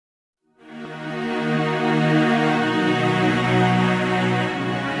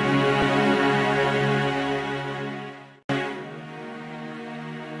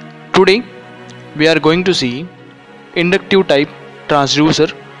Today we are going to see inductive type transducer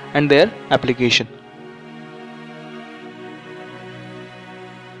and their application.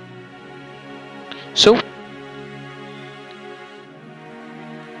 So,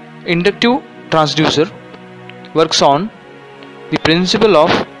 inductive transducer works on the principle of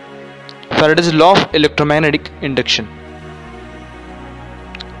Faraday's law of electromagnetic induction.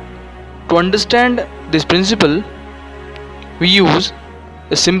 To understand this principle, we use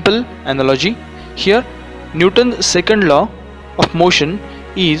a simple analogy. Here, Newton's second law of motion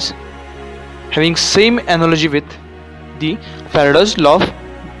is having same analogy with the Faraday's law of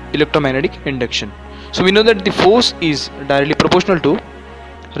electromagnetic induction. So we know that the force is directly proportional to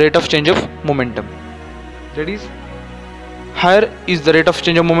rate of change of momentum. That is, higher is the rate of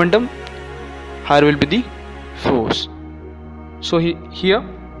change of momentum, higher will be the force. So here,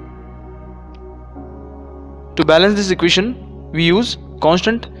 to balance this equation, we use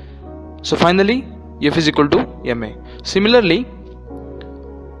constant. So finally, F is equal to ma. Similarly,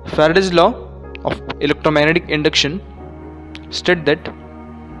 Faraday's law of electromagnetic induction states that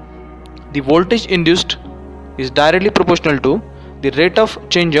the voltage induced is directly proportional to the rate of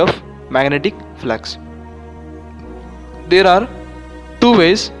change of magnetic flux. There are two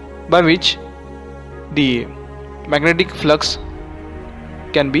ways by which the magnetic flux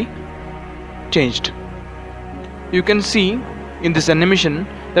can be changed. You can see in this animation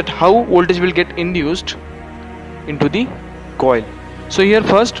that how voltage will get induced into the coil. So here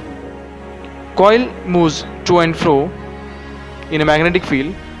first, coil moves to and fro in a magnetic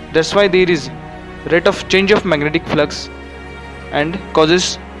field. That's why there is rate of change of magnetic flux and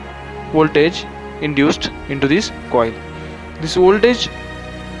causes voltage induced into this coil. This voltage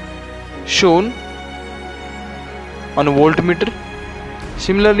shown on a voltmeter.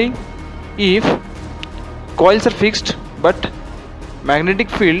 Similarly, if coils are fixed but magnetic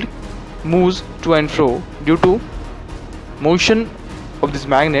field moves to and fro due to motion of this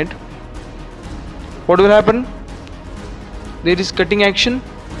magnet, what will happen? There is cutting action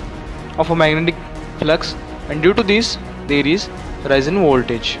of a magnetic flux, and due to this there is rise in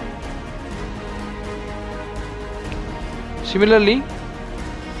voltage. Similarly,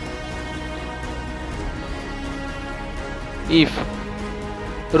 if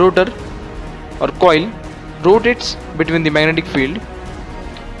rotor or coil rotates between the magnetic field,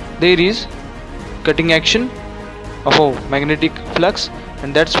 there is cutting action of a magnetic flux,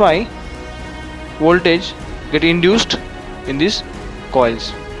 and that's why voltage get induced in these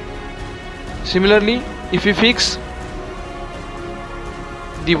coils. Similarly, if we fix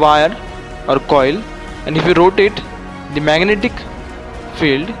the wire or coil and if we rotate the magnetic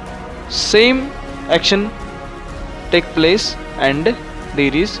field, same action take place and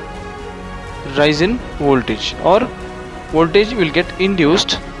there is rise in voltage, or voltage will get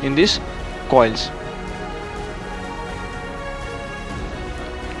induced in these coils.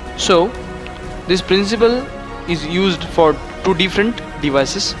 So this principle is used for two different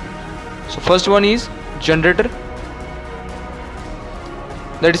devices. So first one is generator,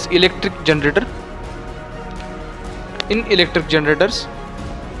 that is electric generator. In electric generators,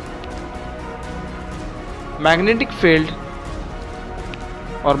 magnetic field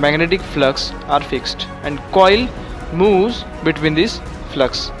or magnetic flux are fixed and coil moves between this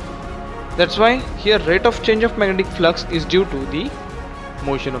flux. That's why here rate of change of magnetic flux is due to the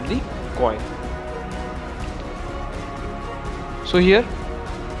motion of the coil. So here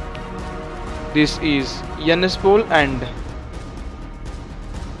this is NS pole and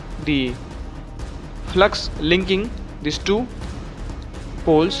the flux linking these two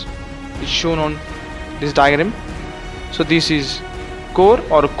poles is shown on this diagram. So this is core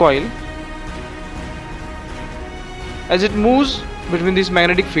or coil. As it moves between this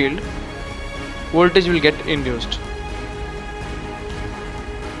magnetic field, voltage will get induced.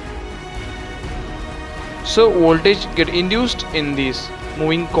 So voltage get induced in this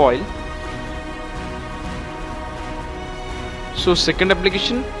moving coil. So second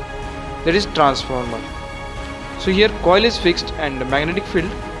application, that is transformer. So here coil is fixed and the magnetic field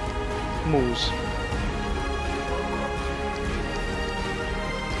moves.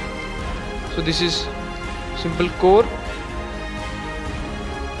 So this is simple core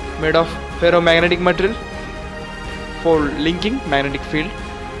made of ferromagnetic material for linking magnetic field.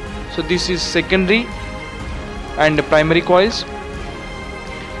 So this is secondary and primary coils.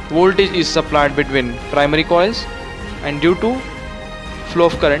 Voltage is supplied between primary coils, and due to flow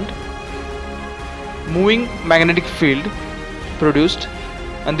of current, moving magnetic field produced,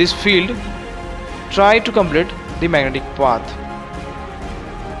 and this field try to complete the magnetic path.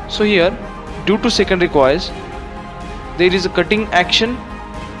 So here, due to secondary coils, there is a cutting action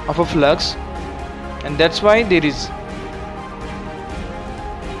of a flux, and that's why there is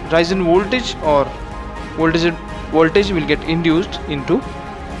rise in voltage, or voltage will get induced into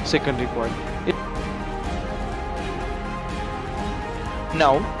secondary coil.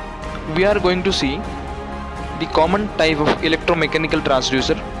 Now we are going to see the common type of electromechanical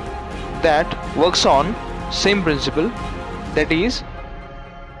transducer that works on same principle, that is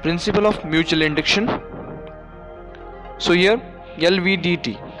principle of mutual induction. So here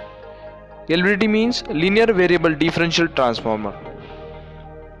LVDT. LVDT means linear variable differential transformer.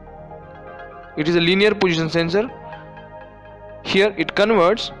 It is a linear position sensor. Here it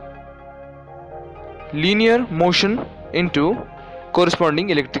converts linear motion into corresponding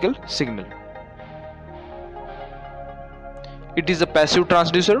electrical signal. It is a passive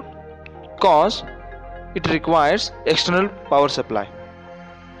transducer cause it requires external power supply.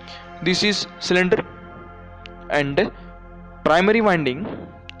 This is cylinder, and primary winding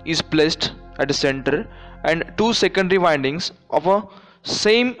is placed at the center, and two secondary windings of a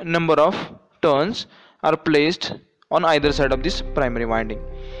same number of turns are placed on either side of this primary winding.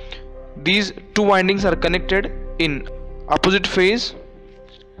 These two windings are connected in opposite phase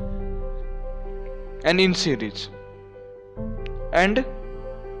and in series, and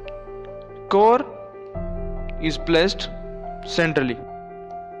core is placed centrally.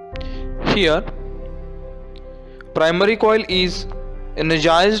 Here primary coil is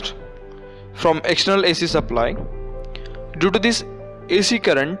energized from external AC supply. Due to this AC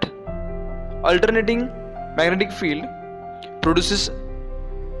current, alternating magnetic field produces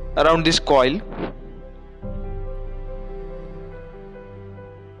around this coil.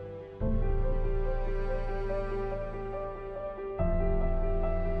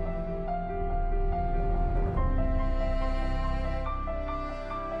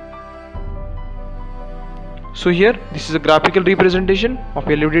 So here this is a graphical representation of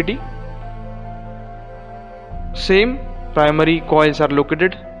LVDT. Same primary coils are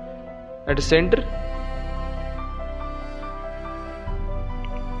located at the center.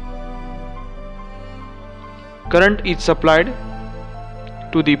 Current is supplied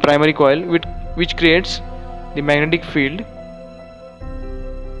to the primary coil, which creates the magnetic field,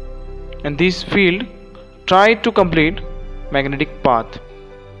 and this field try to complete magnetic path.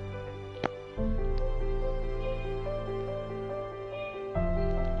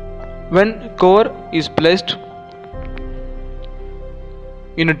 When core is placed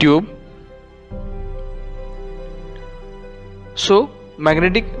in a tube, so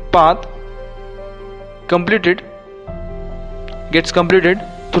magnetic path gets completed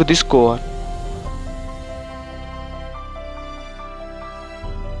through this core.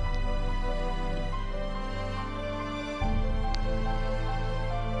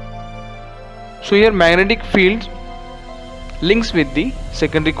 So here magnetic field links with the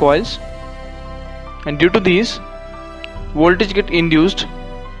secondary coils, and due to these voltage get induced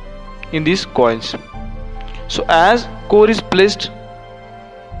in these coils. So as core is placed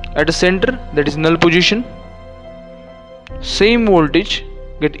at the center, that is null position, same voltage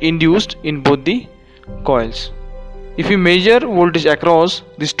get induced in both the coils. If we measure voltage across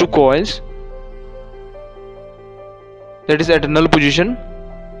these two coils, that is at null position,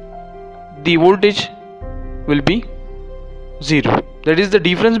 the voltage will be 0. That is the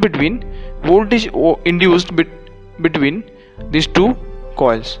difference between voltage induced between these two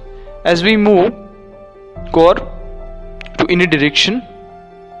coils. As we move core to any direction,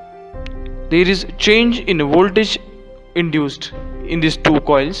 there is change in voltage induced in these two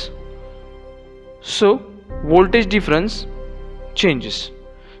coils, so voltage difference changes.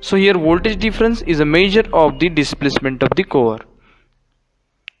 So here voltage difference is a measure of the displacement of the core.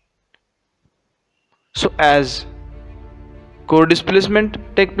 So as core displacement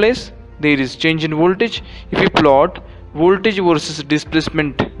take place, there is change in voltage. If we plot voltage versus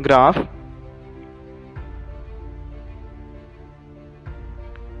displacement graph,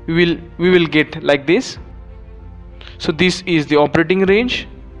 we will get like this. So this is the operating range.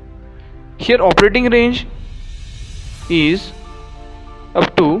 Here operating range is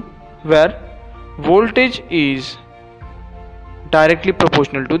up to where voltage is directly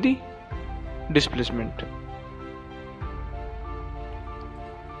proportional to the displacement.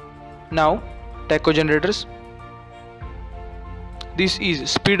 Now tachogenerators. This is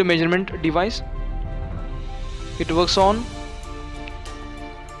speed measurement device. It works on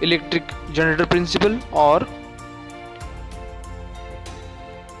electric generator principle or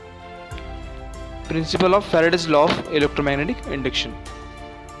principle of Faraday's law of electromagnetic induction.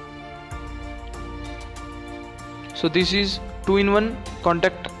 So this is 2-in-1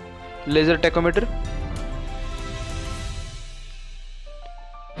 contact laser tachometer.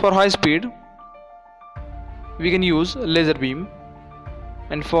 For high speed we can use laser beam,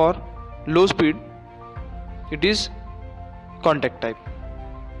 and for low speed it is contact type.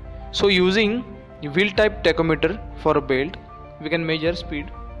 So using wheel type tachometer for a belt we can measure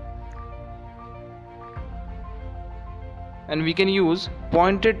speed, and we can use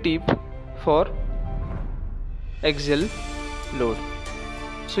pointed tip for axial load.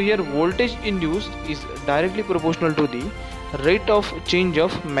 So here voltage induced is directly proportional to the rate of change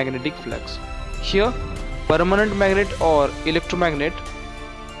of magnetic flux. Here permanent magnet or electromagnet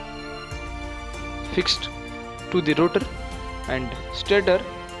fixed to the rotor, and stator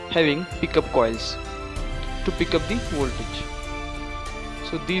having pickup coils to pick up the voltage.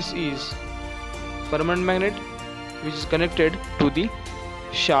 So this is permanent magnet which is connected to the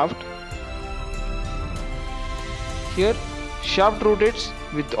shaft. Here shaft rotates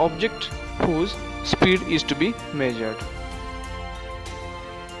with the object whose speed is to be measured.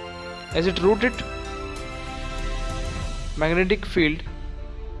 As it rotates, magnetic field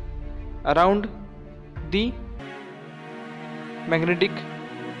around the magnetic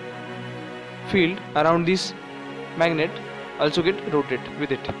field around this magnet also get rotate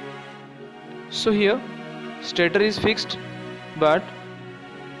with it. So here stator is fixed, but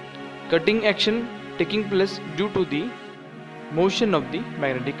cutting action taking place due to the motion of the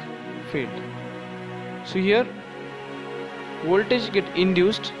magnetic field. So here voltage get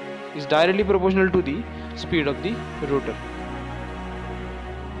induced is directly proportional to the speed of the rotor.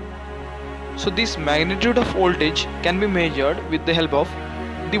 So this magnitude of voltage can be measured with the help of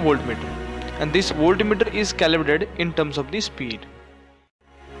the voltmeter, and this voltmeter is calibrated in terms of the speed.